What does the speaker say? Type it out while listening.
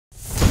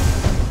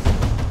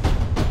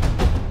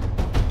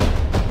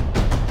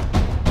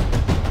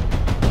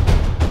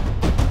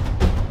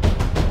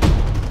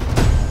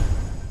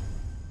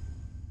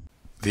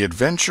The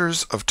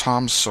Adventures of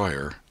Tom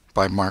Sawyer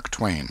by Mark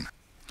Twain.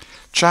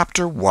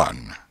 Chapter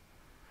 1.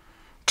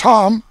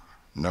 Tom.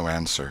 No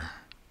answer.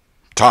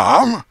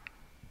 Tom.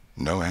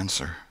 No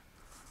answer.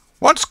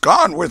 What's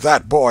gone with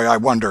that boy, I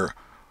wonder?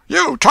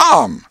 You,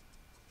 Tom.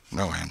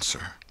 No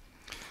answer.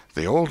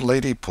 The old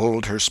lady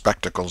pulled her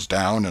spectacles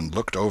down and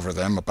looked over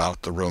them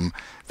about the room.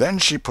 Then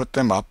she put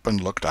them up and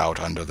looked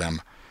out under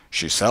them.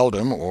 She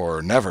seldom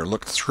or never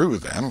looked through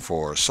them,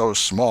 for so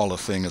small a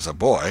thing as a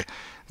boy.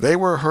 They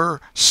were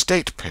her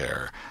state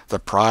pair, the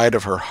pride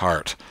of her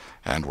heart,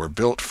 and were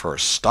built for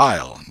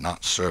style,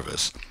 not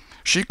service.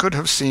 She could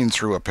have seen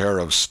through a pair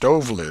of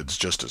stove-lids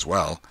just as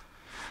well.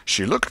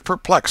 She looked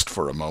perplexed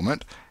for a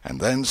moment,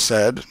 and then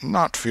said,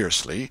 not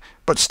fiercely,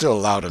 but still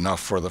loud enough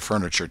for the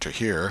furniture to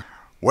hear,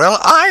 "Well,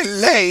 I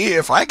lay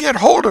if I get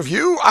hold of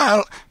you,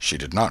 I'll—" She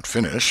did not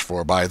finish,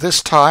 for by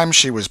this time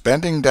she was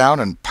bending down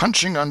and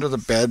punching under the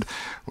bed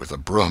with a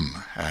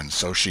broom, and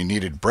so she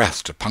needed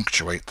breath to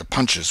punctuate the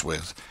punches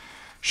with.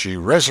 She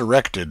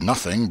resurrected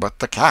nothing but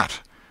the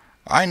cat.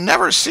 "I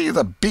never see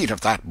the beat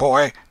of that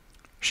boy."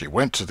 She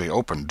went to the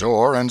open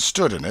door and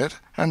stood in it,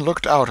 and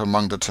looked out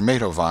among the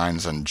tomato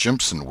vines and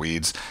jimpson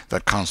weeds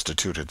that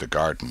constituted the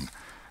garden.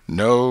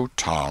 No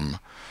Tom.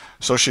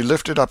 So she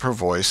lifted up her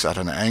voice at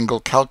an angle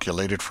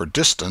calculated for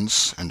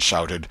distance, and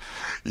shouted,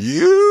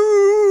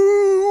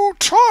 "You,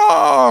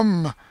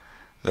 Tom!"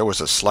 There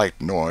was a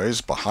slight noise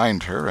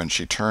behind her, and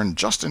she turned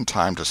just in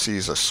time to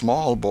seize a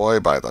small boy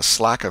by the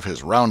slack of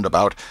his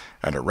roundabout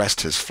and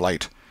arrest his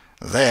flight.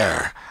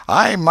 "There!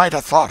 I might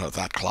have thought of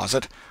that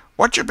closet.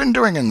 What you been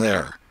doing in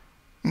there?"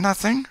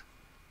 "Nothing."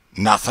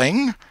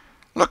 "Nothing?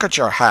 Look at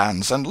your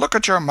hands, and look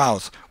at your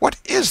mouth. What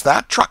is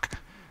that truck?"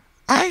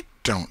 "I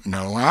don't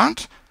know,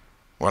 Aunt."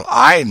 "Well,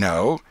 I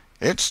know.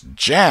 It's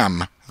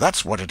jam,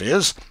 that's what it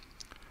is.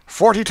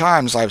 40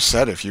 times I've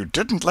said if you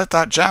didn't let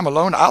that jam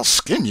alone I'll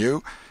skin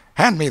you.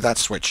 Hand me that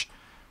switch."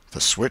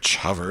 The switch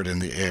hovered in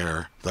the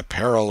air. The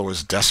peril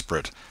was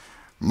desperate.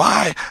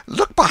 "My,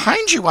 look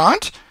behind you,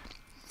 Aunt!"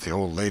 The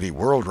old lady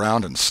whirled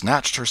round and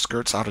snatched her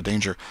skirts out of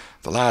danger.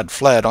 The lad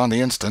fled on the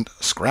instant,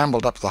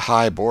 scrambled up the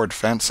high board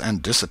fence,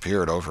 and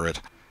disappeared over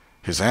it.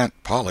 His Aunt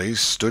Polly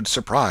stood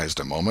surprised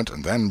a moment,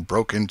 and then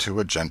broke into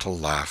a gentle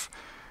laugh.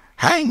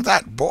 "Hang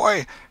that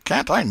boy!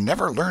 Can't I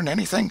never learn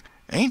anything?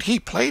 Ain't he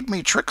played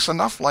me tricks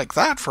enough like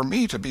that for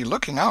me to be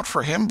looking out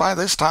for him by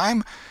this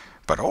time?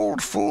 But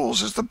old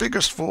fools is the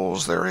biggest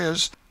fools there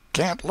is.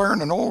 Can't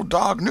learn an old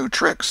dog new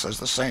tricks, as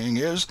the saying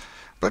is.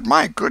 But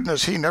my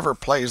goodness, he never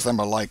plays them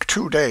alike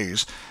 2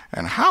 days.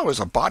 And how is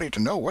a body to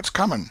know what's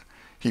coming?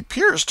 He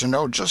 'pears to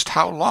know just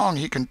how long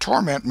he can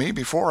torment me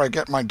before I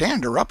get my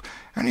dander up,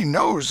 and he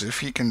knows if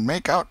he can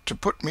make out to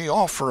put me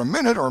off for a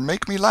minute or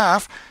make me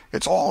laugh,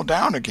 it's all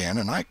down again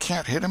and I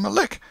can't hit him a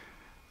lick.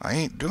 I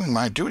ain't doing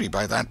my duty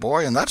by that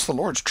boy, and that's the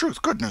Lord's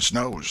truth, goodness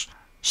knows.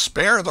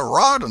 Spare the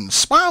rod and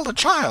smile the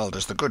child,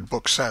 as the good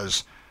book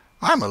says.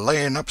 I'm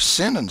a-laying up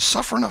sin and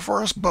suffering for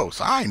us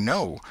both, I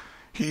know.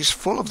 He's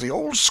full of the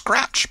old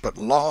scratch, but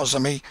laws o'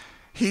 me,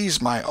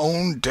 he's my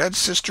own dead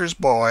sister's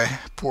boy,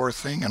 poor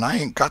thing, and I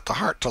ain't got the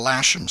heart to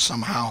lash him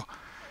somehow.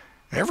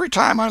 Every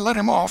time I let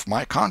him off,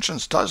 my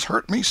conscience does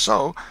hurt me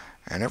so,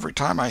 and every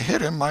time I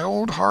hit him my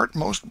old heart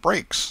most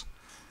breaks.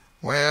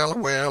 Well,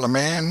 well, a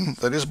man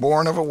that is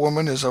born of a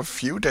woman is of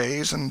few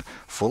days and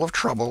full of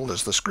trouble,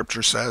 as the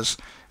Scripture says,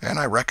 and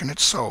I reckon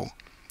it's so.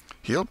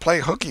 He'll play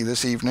hooky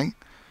this evening.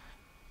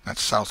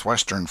 That's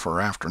southwestern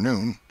for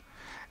afternoon.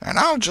 And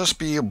I'll just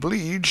be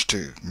obleeged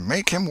to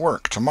make him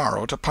work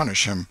tomorrow to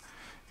punish him.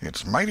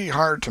 It's mighty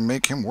hard to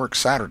make him work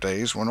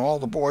Saturdays when all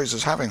the boys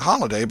is having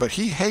holiday, but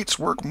he hates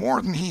work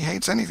more than he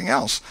hates anything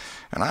else,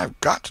 and I've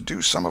got to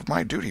do some of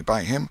my duty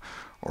by him,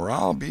 or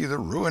I'll be the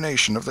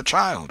ruination of the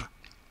child."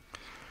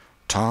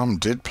 Tom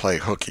did play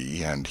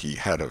hooky, and he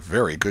had a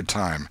very good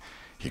time.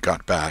 He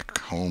got back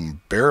home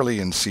barely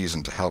in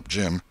season to help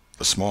Jim,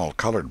 the small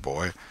colored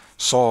boy,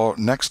 saw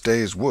next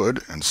day's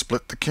wood, and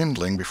split the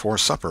kindling before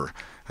supper.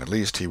 At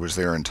least he was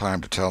there in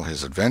time to tell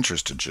his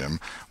adventures to Jim,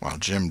 while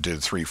Jim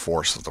did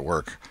 3/4 of the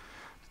work.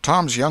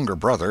 Tom's younger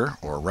brother,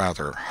 or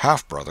rather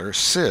half-brother,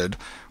 Sid,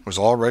 was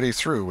already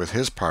through with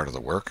his part of the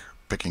work,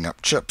 picking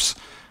up chips,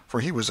 for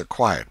he was a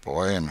quiet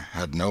boy and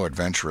had no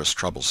adventurous,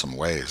 troublesome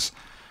ways.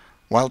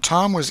 While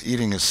Tom was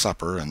eating his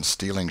supper and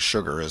stealing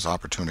sugar as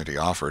opportunity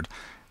offered,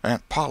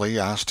 Aunt Polly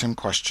asked him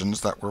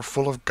questions that were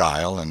full of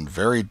guile and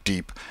very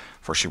deep,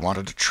 for she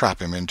wanted to trap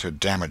him into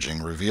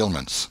damaging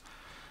revealments.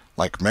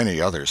 Like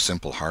many other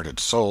simple-hearted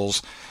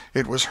souls,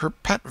 it was her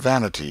pet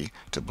vanity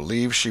to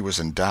believe she was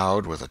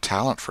endowed with a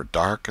talent for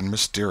dark and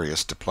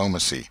mysterious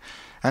diplomacy,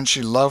 and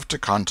she loved to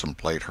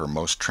contemplate her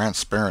most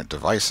transparent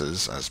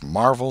devices as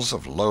marvels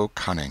of low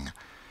cunning.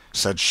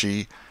 Said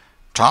she,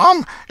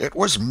 "Tom, it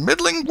was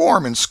middling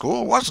warm in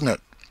school, wasn't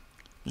it?"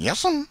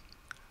 "Yes'm."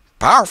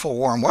 "Powerful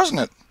warm,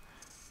 wasn't it?"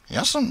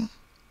 "Yes'm."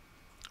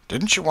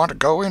 "Didn't you want to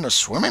go in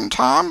a-swimming,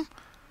 Tom?"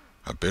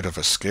 A bit of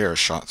a scare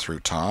shot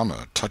through Tom,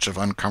 a touch of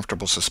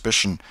uncomfortable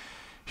suspicion.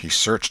 He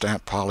searched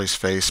Aunt Polly's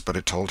face, but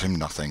it told him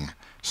nothing.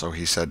 So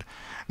he said,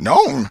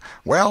 "No'm.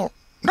 Well,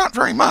 not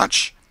very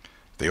much."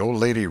 The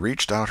old lady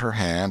reached out her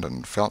hand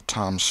and felt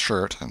Tom's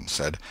shirt, and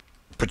said,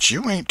 "But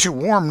you ain't too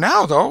warm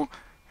now, though."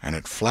 And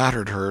it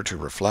flattered her to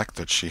reflect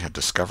that she had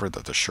discovered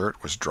that the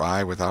shirt was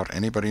dry without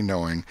anybody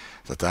knowing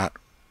that that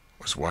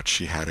was what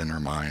she had in her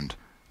mind.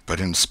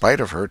 But in spite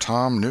of her,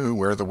 Tom knew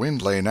where the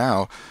wind lay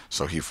now,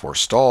 so he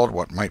forestalled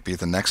what might be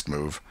the next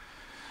move.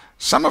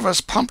 "Some of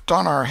us pumped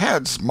on our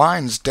heads.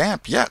 Mine's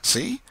damp yet,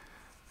 see?"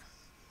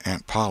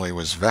 Aunt Polly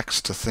was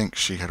vexed to think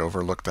she had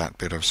overlooked that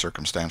bit of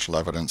circumstantial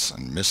evidence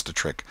and missed a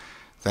trick.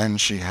 Then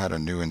she had a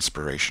new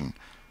inspiration.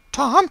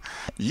 "Tom,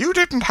 you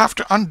didn't have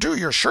to undo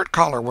your shirt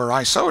collar where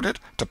I sewed it,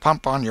 to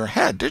pump on your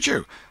head, did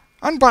you?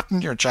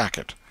 Unbutton your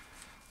jacket."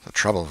 The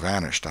trouble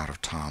vanished out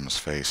of Tom's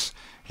face.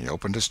 He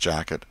opened his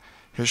jacket.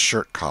 His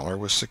shirt collar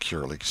was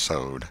securely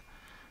sewed.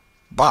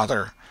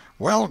 "Bother!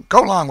 Well,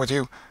 go 'long with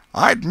you.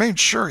 I'd made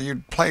sure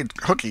you'd played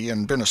hooky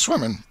and been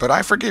a-swimming, but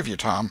I forgive you,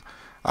 Tom.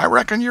 I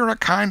reckon you're a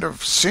kind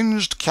of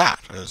singed cat,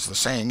 as the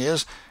saying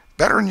is,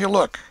 better'n you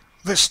look,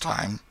 this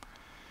time."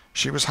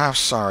 She was half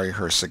sorry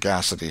her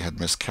sagacity had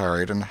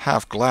miscarried, and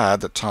half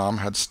glad that Tom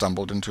had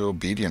stumbled into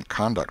obedient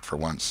conduct for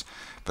once.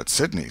 But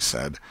Sidney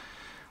said,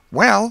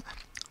 "Well,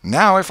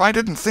 now if I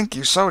didn't think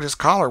you sewed his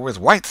collar with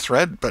white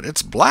thread, but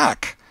it's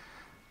black."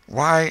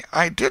 "Why,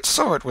 I did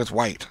sew it with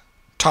white,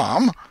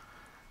 Tom."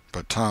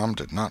 But Tom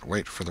did not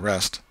wait for the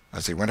rest.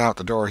 As he went out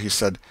the door, he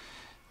said,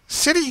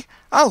 "Siddy,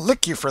 I'll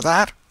lick you for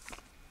that."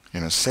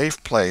 In a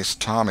safe place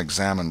Tom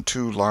examined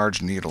 2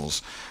 large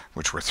needles,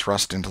 which were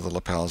thrust into the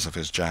lapels of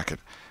his jacket,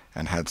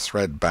 and had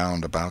thread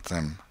bound about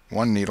them.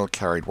 One needle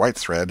carried white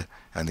thread,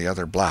 and the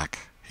other black.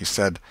 He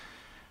said,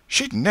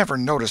 "She'd never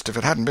noticed if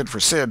it hadn't been for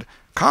Sid.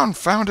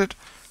 Confound it!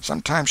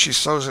 Sometimes she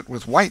sews it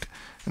with white,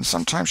 and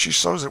sometimes she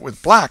sews it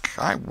with black.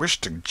 I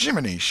wish to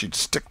Jiminy she'd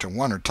stick to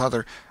one or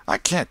t'other. I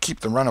can't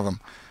keep the run of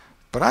 'em.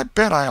 But I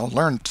bet I'll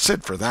learn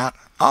Sid for that.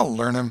 I'll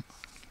learn him."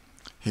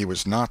 He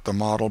was not the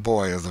model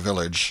boy of the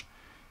village.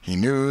 He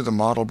knew the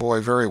model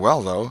boy very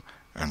well, though,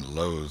 and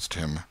loathed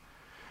him.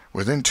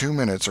 Within 2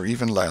 minutes, or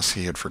even less,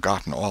 he had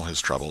forgotten all his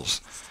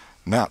troubles.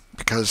 Not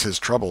because his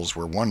troubles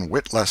were one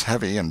whit less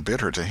heavy and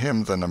bitter to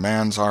him than a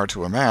man's are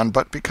to a man,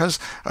 but because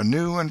a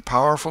new and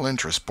powerful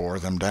interest bore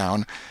them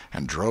down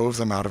and drove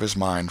them out of his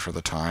mind for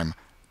the time,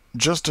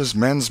 just as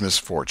men's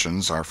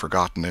misfortunes are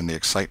forgotten in the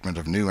excitement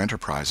of new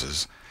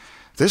enterprises.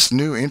 This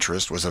new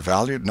interest was a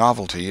valued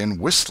novelty in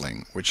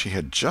whistling, which he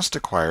had just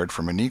acquired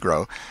from a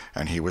negro,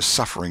 and he was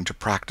suffering to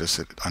practice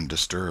it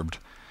undisturbed.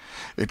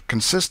 It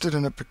consisted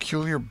in a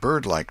peculiar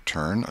bird-like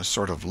turn, a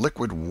sort of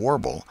liquid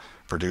warble,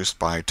 produced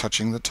by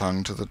touching the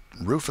tongue to the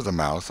roof of the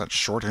mouth at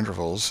short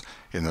intervals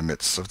in the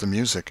midst of the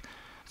music.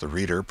 The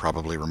reader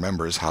probably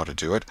remembers how to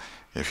do it,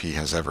 if he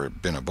has ever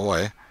been a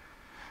boy.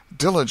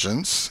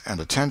 Diligence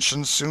and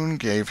attention soon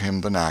gave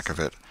him the knack of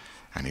it,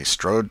 and he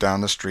strode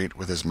down the street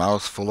with his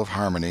mouth full of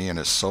harmony and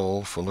his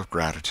soul full of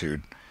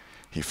gratitude.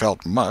 He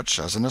felt much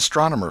as an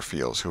astronomer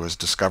feels who has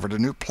discovered a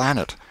new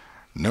planet.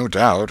 No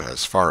doubt,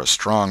 as far as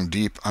strong,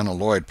 deep,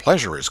 unalloyed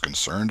pleasure is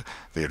concerned,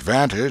 the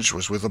advantage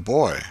was with the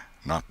boy,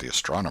 not the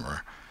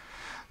astronomer.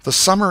 The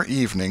summer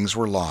evenings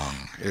were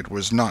long. It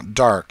was not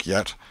dark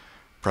yet.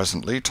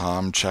 Presently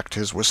Tom checked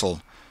his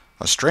whistle.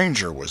 A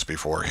stranger was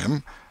before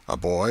him, a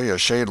boy a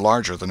shade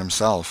larger than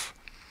himself.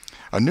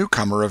 A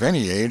newcomer of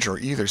any age or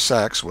either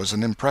sex was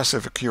an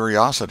impressive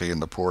curiosity in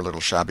the poor little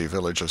shabby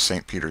village of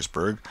St.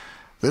 Petersburg.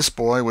 This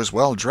boy was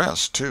well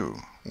dressed, too,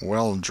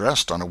 well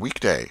dressed on a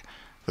weekday.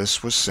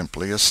 This was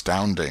simply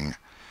astounding.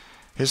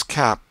 His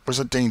cap was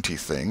a dainty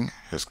thing,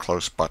 his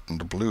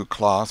close-buttoned blue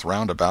cloth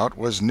roundabout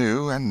was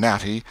new and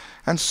natty,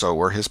 and so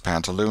were his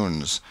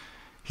pantaloons.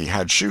 He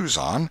had shoes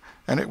on,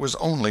 and it was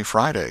only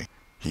Friday.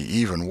 He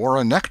even wore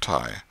a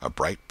necktie, a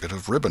bright bit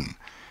of ribbon.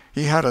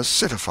 He had a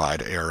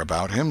citified air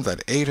about him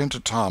that ate into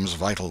Tom's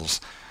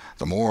vitals.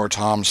 The more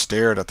Tom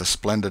stared at the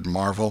splendid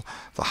marvel,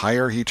 the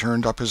higher he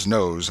turned up his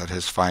nose at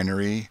his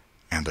finery,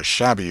 and the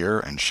shabbier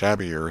and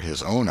shabbier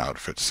his own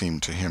outfit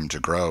seemed to him to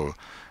grow.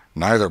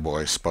 Neither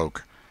boy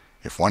spoke.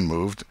 If one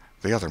moved,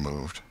 the other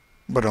moved,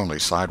 but only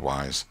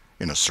sidewise,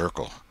 in a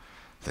circle.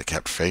 They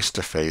kept face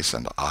to face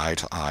and eye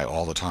to eye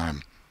all the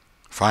time.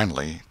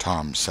 Finally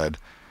Tom said,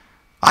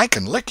 "I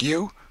can lick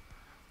you."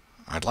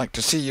 "I'd like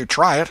to see you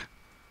try it."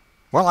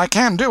 "Well, I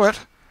can do it."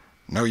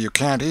 "No, you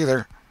can't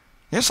either."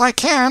 "Yes, I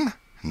can."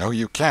 "No,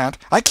 you can't."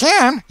 "I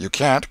can." "You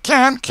can't."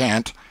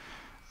 Can't."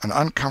 An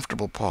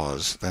uncomfortable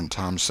pause. Then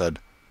Tom said,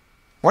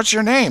 "What's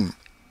your name?"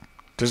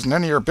 "'Tisn't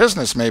any of your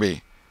business,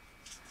 maybe."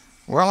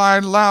 "Well, I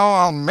 'low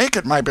I'll make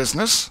it my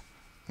business."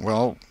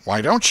 "Well,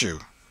 why don't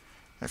you?"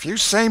 "If you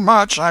say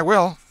much, I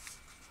will."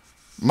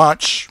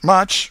 "Much,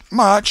 much,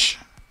 much.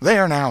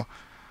 There now."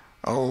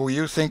 "Oh,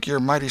 you think you're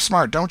mighty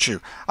smart, don't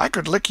you? I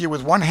could lick you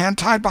with one hand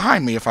tied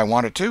behind me if I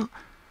wanted to."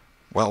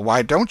 "Well,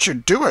 why don't you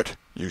do it?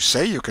 You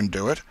say you can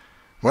do it."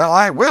 "Well,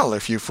 I will,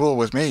 if you fool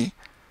with me."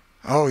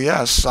 "Oh,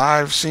 yes,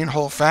 I've seen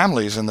whole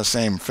families in the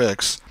same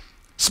fix."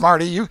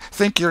 "Smarty, you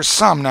think you're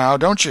some now,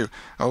 don't you?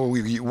 Oh,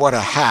 what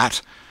a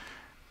hat!"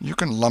 "You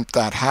can lump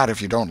that hat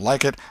if you don't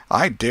like it.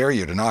 I dare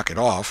you to knock it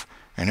off,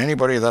 and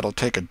anybody that'll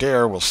take a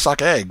dare will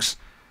suck eggs."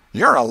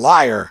 "You're a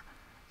liar."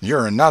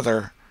 You're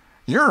another.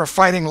 You're a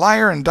fighting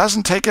liar and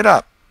doesn't take it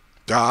up.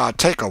 Ah,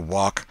 take a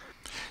walk.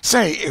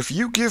 Say, if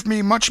you give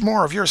me much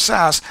more of your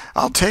sass,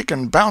 I'll take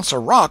and bounce a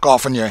rock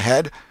off'n your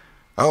head.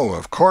 Oh,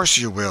 of course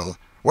you will.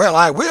 Well,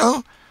 I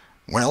will.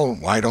 Well,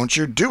 why don't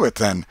you do it,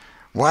 then?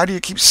 Why do you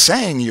keep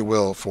saying you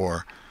will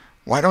for?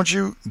 Why don't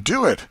you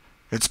do it?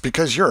 It's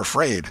because you're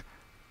afraid.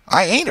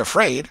 I ain't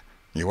afraid.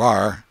 You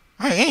are.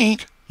 I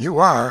ain't. You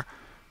are.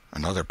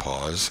 Another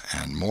pause,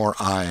 and more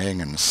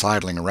eyeing and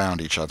sidling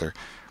around each other.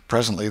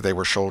 Presently they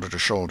were shoulder to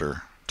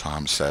shoulder.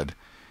 Tom said,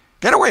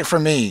 "Get away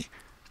from me."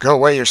 "Go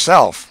away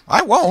yourself."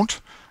 "I won't."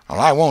 "Well,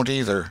 I won't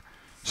either."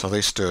 So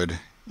they stood,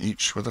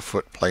 each with a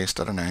foot placed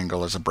at an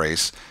angle as a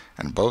brace,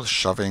 and both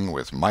shoving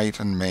with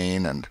might and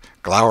main and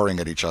glowering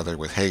at each other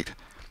with hate.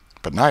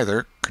 But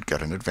neither could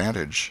get an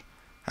advantage.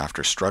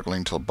 After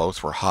struggling till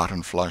both were hot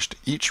and flushed,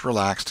 each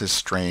relaxed his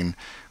strain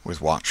with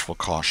watchful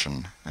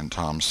caution, and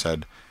Tom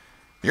said,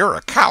 "You're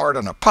a coward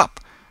and a pup.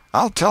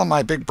 I'll tell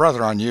my big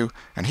brother on you,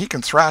 and he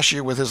can thrash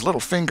you with his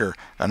little finger,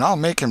 and I'll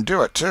make him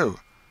do it, too."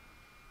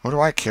 "What do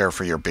I care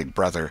for your big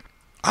brother?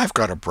 I've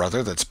got a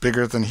brother that's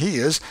bigger than he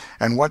is,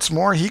 and what's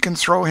more, he can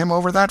throw him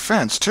over that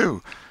fence,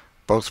 too."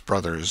 Both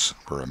brothers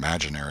were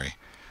imaginary.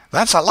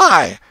 "That's a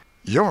lie."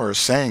 "Your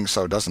saying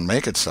so doesn't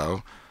make it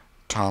so."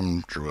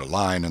 Tom drew a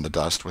line in the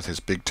dust with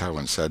his big toe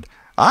and said,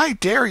 "I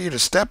dare you to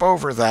step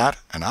over that,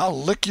 and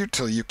I'll lick you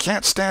till you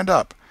can't stand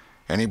up.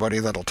 Anybody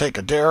that'll take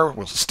a dare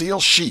will steal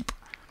sheep."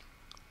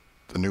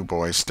 The new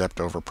boy stepped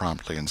over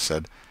promptly and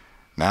said,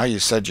 "Now you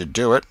said you'd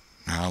do it.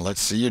 Now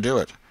let's see you do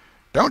it."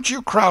 "Don't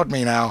you crowd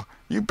me now.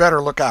 You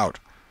better look out."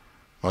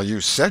 "Well,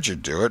 you said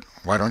you'd do it.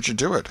 Why don't you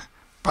do it?"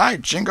 "By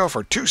jingo,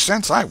 for 2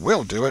 cents I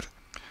will do it."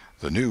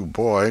 The new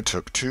boy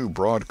took 2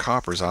 broad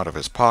coppers out of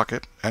his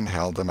pocket and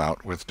held them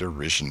out with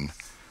derision.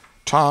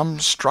 Tom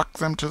struck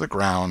them to the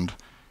ground.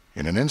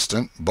 In an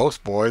instant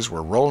both boys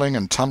were rolling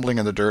and tumbling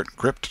in the dirt,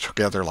 gripped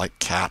together like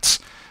cats,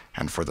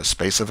 and for the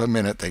space of a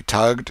minute they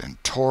tugged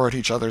and tore at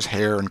each other's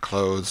hair and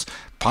clothes,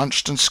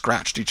 punched and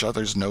scratched each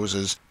other's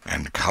noses,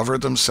 and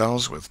covered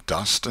themselves with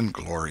dust and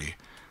glory.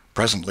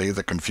 Presently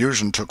the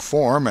confusion took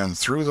form, and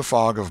through the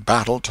fog of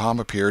battle Tom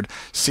appeared,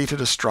 seated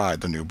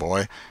astride the new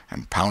boy,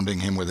 and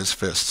pounding him with his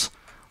fists.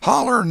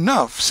 "Holler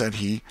 'nuff," said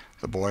he.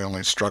 The boy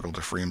only struggled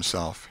to free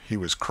himself. He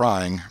was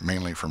crying,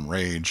 mainly from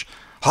rage.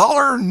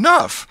 "Holler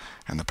 'nuff,"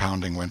 and the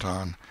pounding went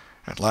on.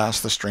 At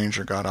last the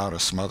stranger got out a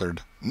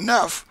smothered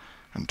 "'Nuff,"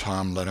 and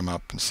Tom let him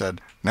up and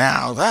said,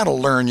 "Now that'll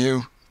learn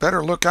you.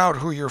 Better look out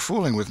who you're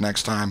fooling with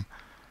next time."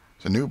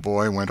 The new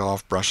boy went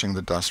off brushing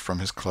the dust from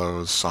his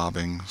clothes,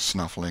 sobbing,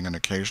 snuffling, and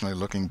occasionally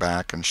looking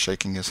back and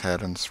shaking his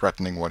head and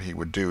threatening what he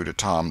would do to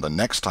Tom the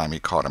next time he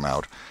caught him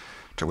out,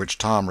 to which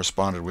Tom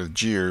responded with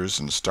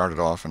jeers and started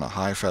off in a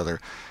high feather,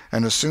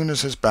 and as soon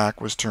as his back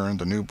was turned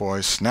the new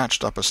boy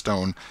snatched up a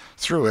stone,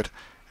 threw it,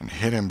 and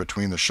hit him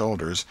between the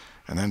shoulders,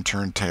 and then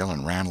turned tail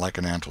and ran like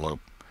an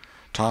antelope.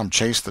 Tom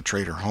chased the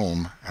traitor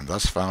home, and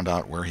thus found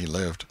out where he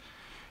lived.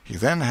 He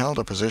then held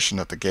a position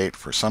at the gate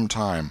for some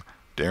time,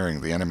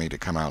 daring the enemy to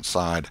come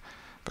outside,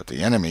 but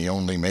the enemy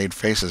only made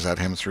faces at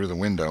him through the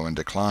window and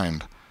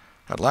declined.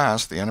 At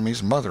last the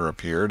enemy's mother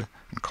appeared,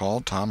 and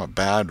called Tom a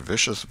bad,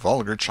 vicious,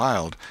 vulgar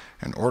child,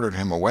 and ordered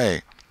him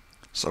away.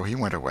 So he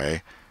went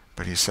away,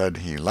 but he said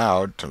he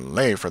 'lowed to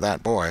lay for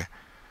that boy.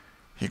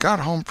 He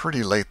got home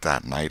pretty late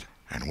that night,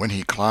 and when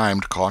he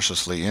climbed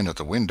cautiously in at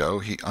the window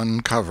he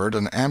uncovered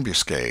an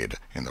ambuscade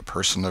in the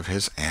person of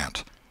his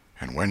aunt.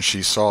 And when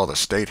she saw the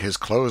state his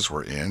clothes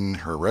were in,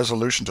 her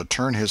resolution to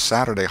turn his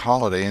Saturday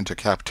holiday into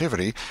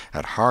captivity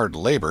at hard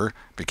labor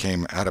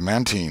became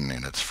adamantine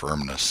in its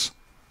firmness.